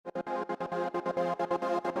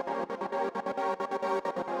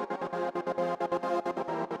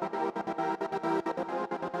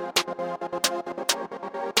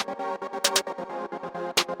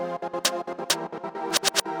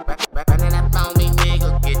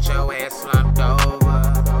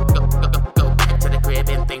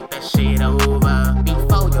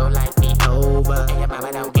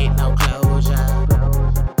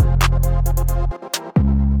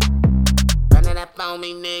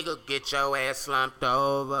nigga, get your ass slumped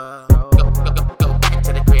over. Go back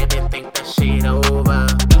to the crib and think that shit over.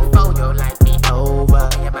 Before your life be over,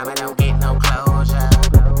 your mama don't get no closure.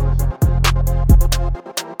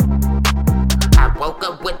 I woke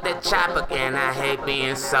up with the chopper and I hate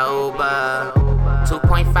being sober.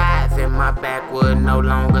 2.5 in my backwood, no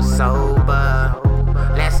longer sober.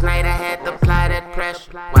 Last night I had to apply that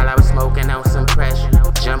pressure while I was smoking on some pressure.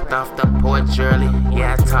 Jumped off the porch early,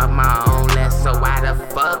 yeah, I taught my own lesson. So why the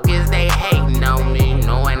fuck is they hating on me,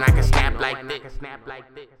 knowing I can snap like this?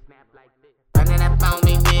 Running up on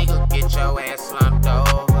me, nigga, get your ass slumped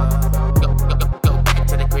over. Go back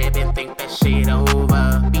to the crib and think that shit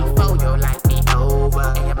over. Before your life be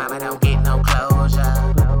over, and your mama don't get no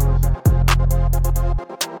closure.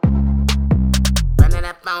 Running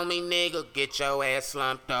up on me, nigga, get your ass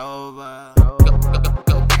slumped over.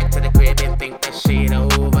 Go back to the crib and think that shit over.